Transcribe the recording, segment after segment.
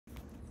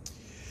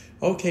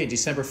Okay,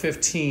 December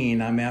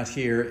 15, I'm out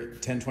here at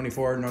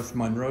 1024 North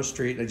Monroe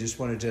Street. I just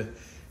wanted to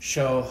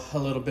show a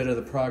little bit of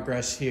the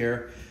progress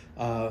here.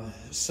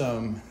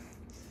 Some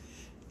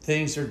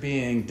things are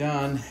being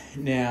done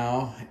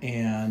now,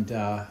 and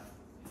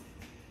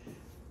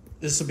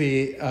this will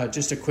be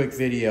just a quick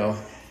video,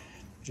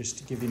 just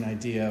to give you an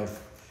idea of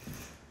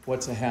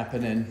what's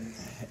happening.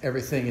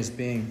 Everything is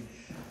being,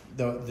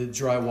 the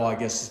drywall, I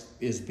guess,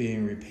 is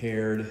being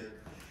repaired.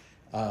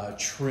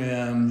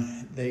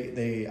 Trim,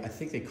 I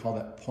think they call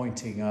that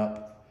pointing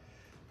up,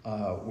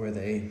 where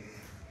they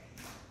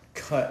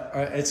cut,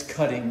 it's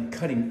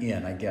cutting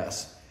in, I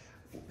guess.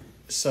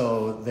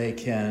 So they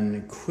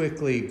can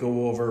quickly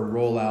go over,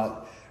 roll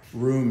out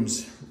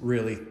rooms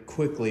really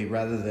quickly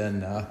rather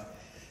than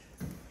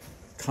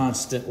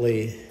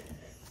constantly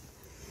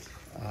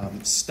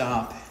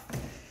stop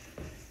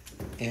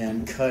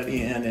and cut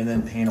in and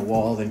then paint a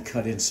wall, then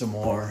cut in some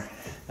more,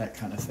 that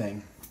kind of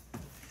thing.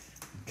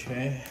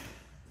 Okay.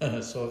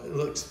 So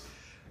it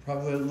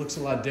probably looks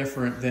a lot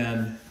different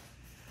than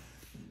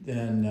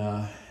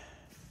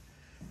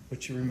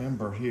what you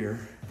remember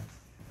here.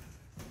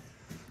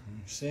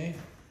 See?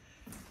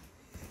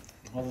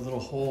 All the little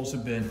holes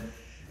have been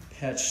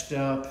patched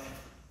up.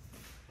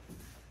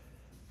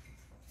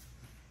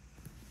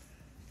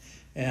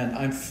 And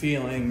I'm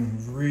feeling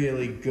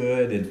really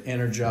good and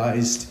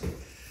energized.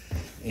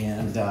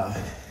 And I'm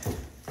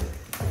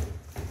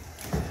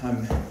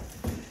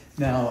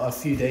now a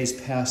few days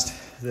past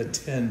the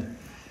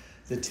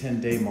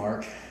 10-day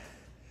mark.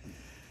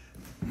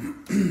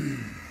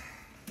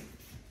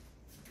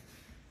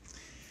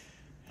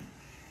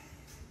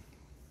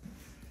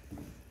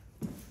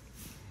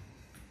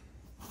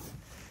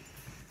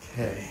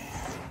 Okay.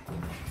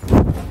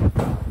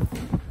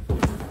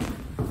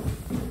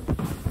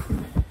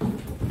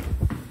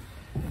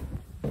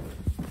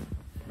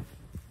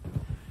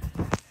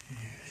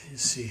 You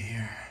see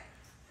here.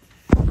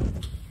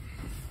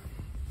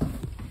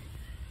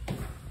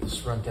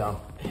 This rundown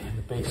in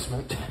the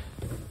basement.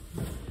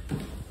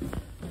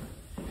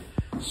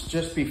 It's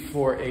just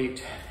before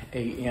 8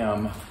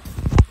 a.m.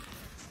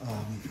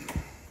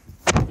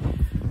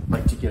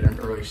 Like to get an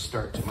early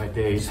start to my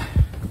days.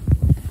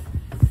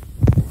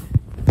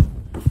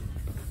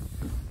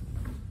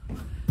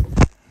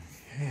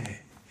 Okay.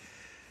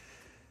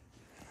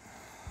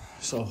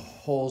 So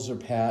holes are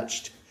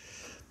patched,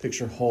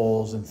 picture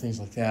holes and things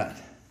like that.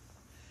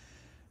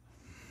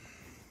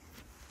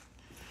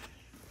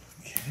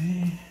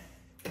 Okay.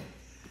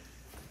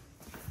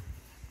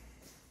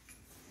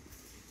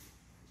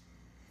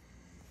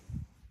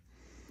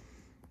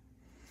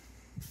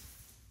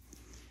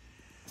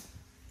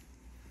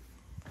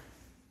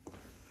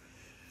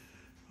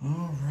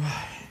 All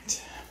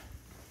right.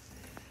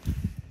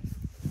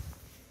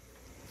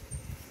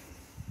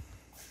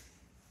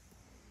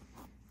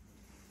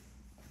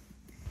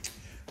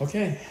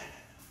 Okay.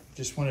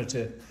 Just wanted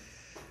to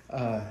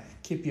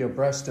keep you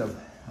abreast of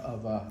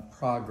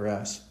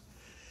progress.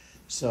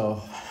 So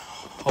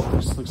hope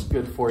this looks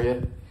good for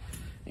you.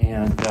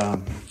 And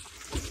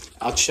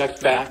I'll check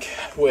back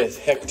with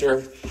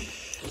Hector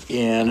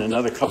in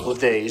another couple of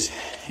days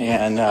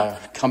and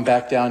come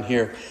back down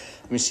here.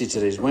 Let me see,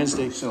 today's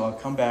Wednesday, so I'll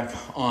come back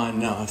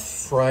on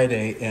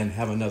Friday and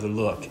have another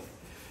look.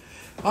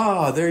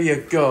 Ah, there you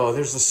go.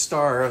 There's the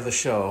star of the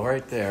show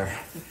right there.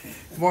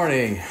 Good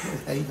morning.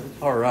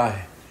 All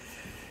right.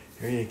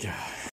 Here you go.